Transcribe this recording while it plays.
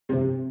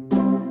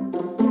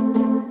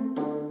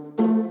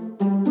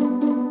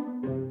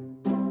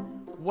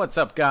What's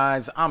up,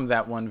 guys? I'm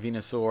that one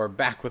Venusaur,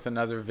 back with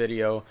another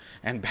video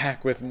and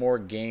back with more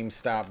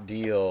GameStop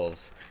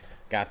deals.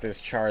 Got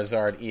this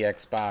Charizard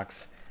EX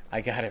box.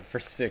 I got it for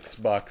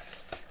 $6.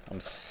 I'm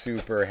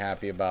super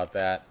happy about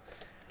that.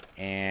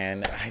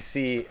 And I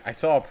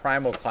saw a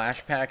Primal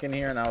Clash pack in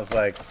here and I was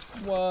like,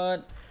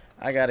 what?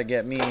 I gotta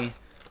get me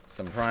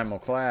some Primal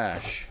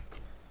Clash.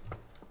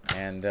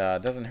 And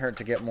it doesn't hurt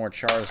to get more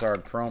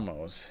Charizard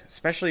promos.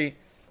 Especially,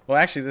 well,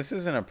 actually, this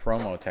isn't a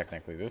promo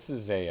technically. This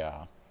is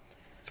a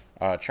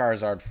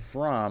Charizard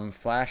from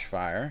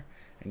Flashfire.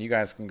 And you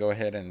guys can go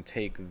ahead and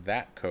take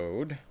that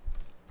code.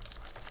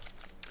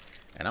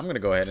 And I'm going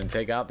to go ahead and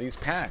take out these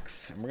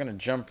packs. And we're going to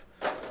jump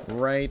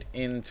right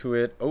into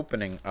it,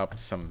 opening up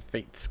some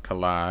Fates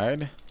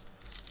Collide.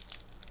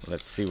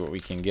 Let's see what we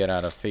can get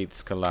out of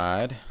Fates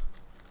Collide.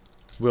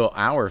 Will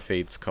our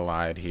Fates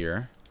collide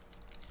here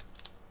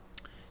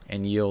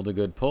and yield a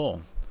good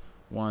pull?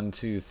 1,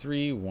 2,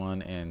 3,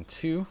 1 and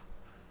 2.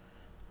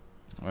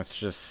 Let's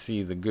just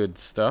see the good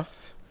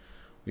stuff.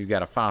 We've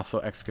got a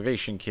Fossil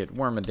Excavation Kit,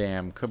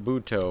 Wormadam,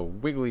 Kabuto,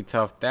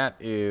 Wigglytuff. That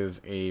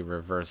is a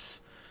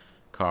reverse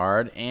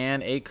card,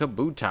 and a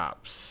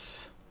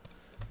Kabutops.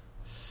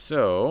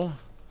 So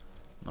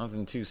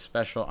nothing too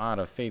special out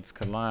of Fates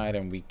Collide,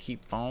 and we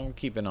keep on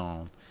keeping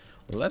on.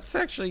 Let's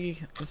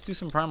do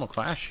some Primal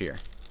Clash here.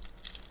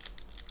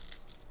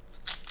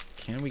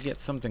 Can we get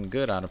something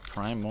good out of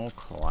Primal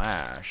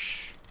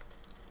Clash?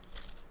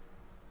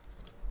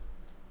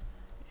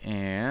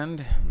 And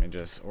let me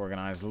just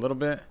organize a little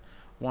bit.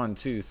 1,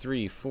 2,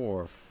 3,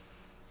 4,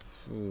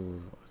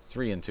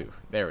 3 and 2.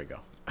 There we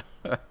go.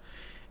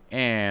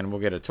 And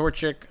we'll get a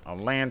Torchic, a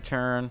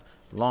Lantern,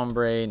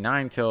 Lombre,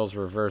 Ninetales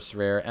reverse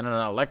rare, and an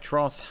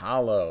Electros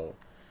Hollow.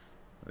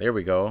 There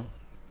we go.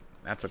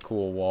 That's a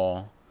cool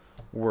wall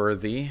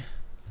worthy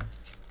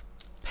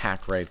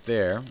pack right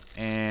there.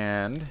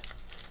 And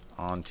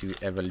on to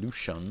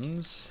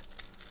evolutions.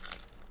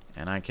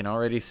 And I can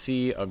already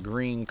see a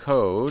green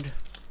code.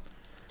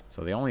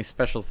 So the only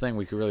special thing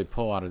we could really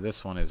pull out of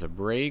this one is a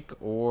break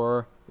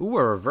or a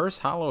reverse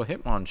hollow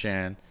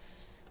Hitmonchan.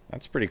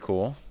 That's pretty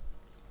cool.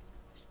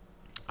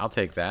 I'll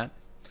take that.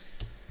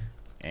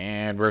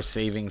 And we're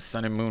saving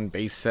Sun and Moon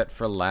base set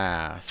for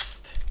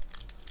last.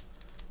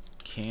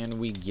 Can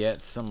we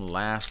get some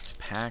last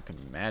pack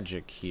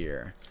magic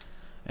here?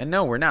 And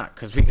no, we're not,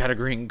 because we got a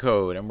green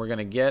code. And we're going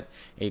to get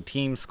a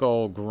Team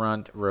Skull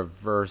Grunt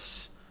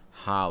reverse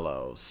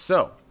hollow.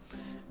 So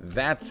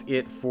that's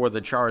it for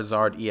the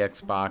Charizard EX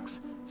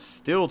box.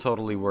 Still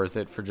totally worth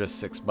it for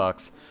just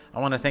 $6. I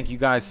want to thank you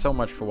guys so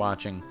much for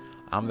watching.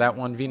 I'm that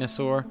one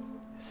Venusaur.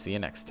 See you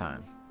next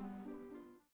time.